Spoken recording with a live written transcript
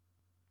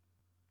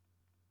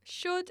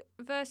Should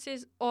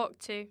versus ought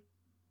to.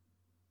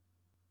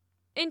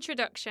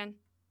 Introduction.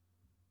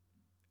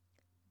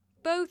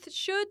 Both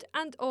should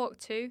and ought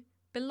to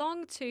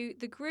belong to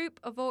the group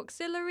of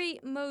auxiliary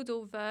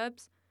modal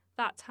verbs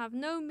that have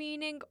no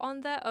meaning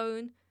on their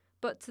own,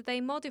 but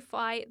they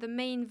modify the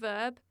main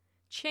verb,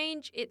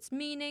 change its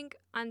meaning,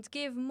 and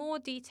give more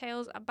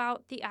details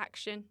about the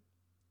action.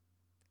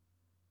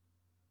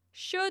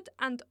 Should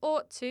and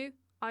ought to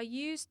are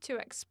used to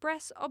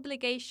express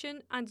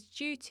obligation and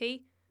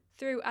duty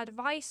through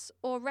advice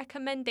or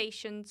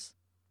recommendations.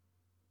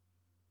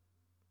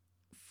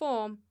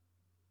 Form.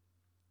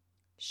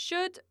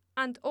 Should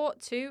and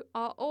ought to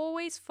are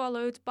always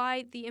followed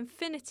by the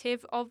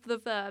infinitive of the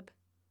verb.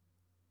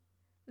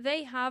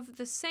 They have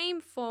the same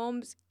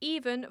forms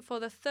even for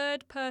the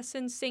third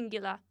person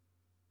singular.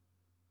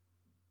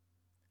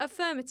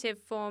 Affirmative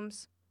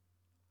forms.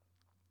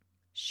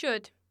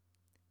 Should.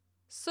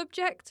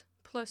 Subject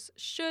plus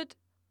should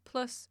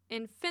plus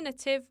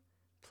infinitive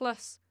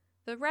plus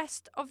the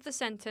rest of the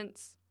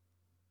sentence.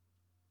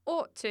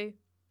 Ought to.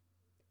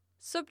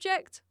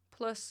 Subject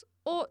plus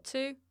ought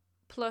to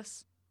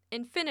plus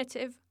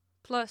infinitive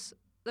plus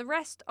the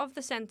rest of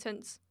the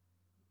sentence.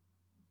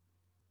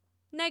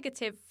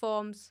 Negative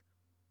forms.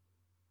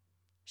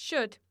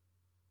 Should.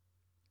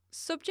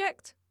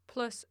 Subject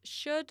plus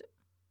should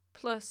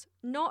plus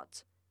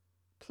not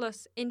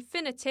plus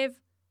infinitive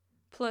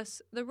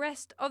plus the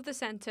rest of the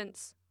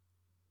sentence.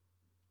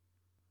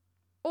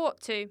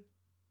 Ought to.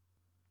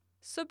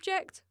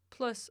 Subject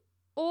plus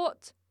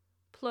ought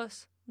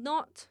plus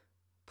not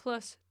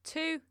plus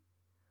to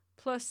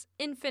plus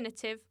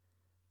infinitive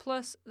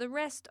plus the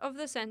rest of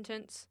the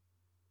sentence.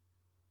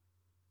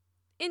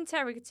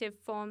 Interrogative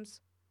forms.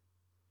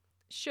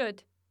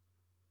 Should.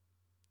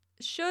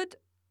 Should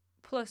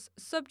plus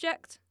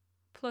subject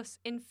plus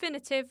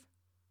infinitive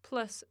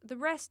plus the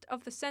rest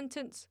of the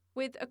sentence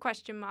with a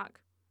question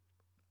mark.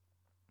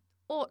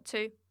 Ought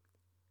to.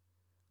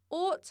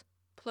 Ought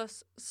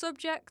plus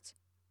subject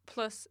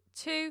plus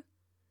to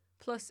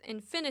plus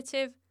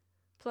infinitive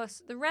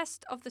plus the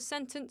rest of the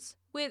sentence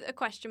with a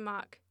question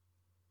mark.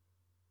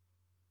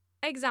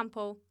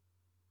 Example.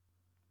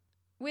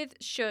 With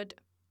should.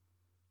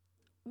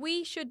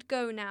 We should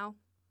go now.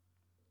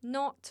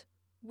 Not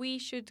we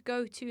should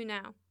go to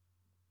now.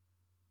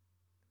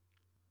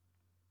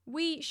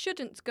 We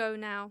shouldn't go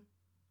now.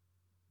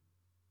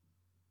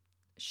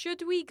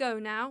 Should we go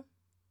now?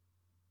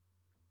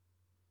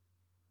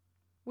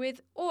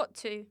 With ought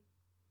to.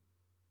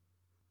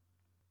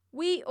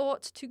 We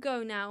ought to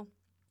go now.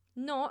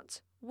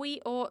 Not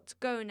we ought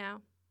go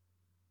now.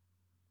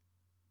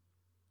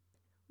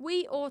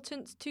 We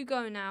oughtn't to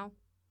go now.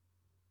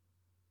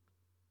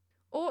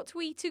 Ought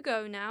we to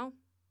go now?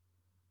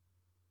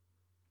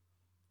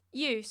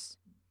 Use.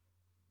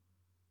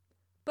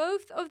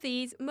 Both of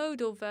these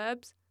modal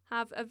verbs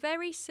have a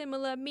very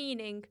similar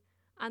meaning,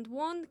 and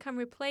one can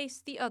replace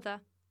the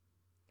other.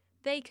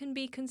 They can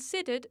be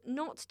considered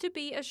not to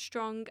be as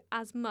strong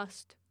as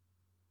must.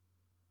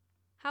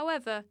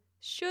 However,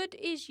 should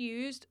is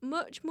used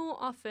much more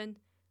often,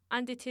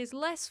 and it is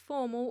less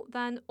formal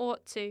than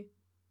ought to.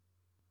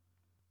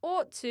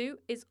 Ought to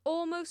is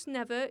almost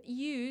never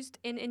used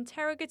in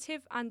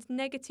interrogative and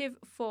negative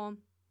form.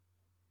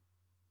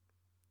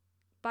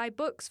 By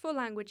Books for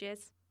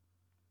Languages.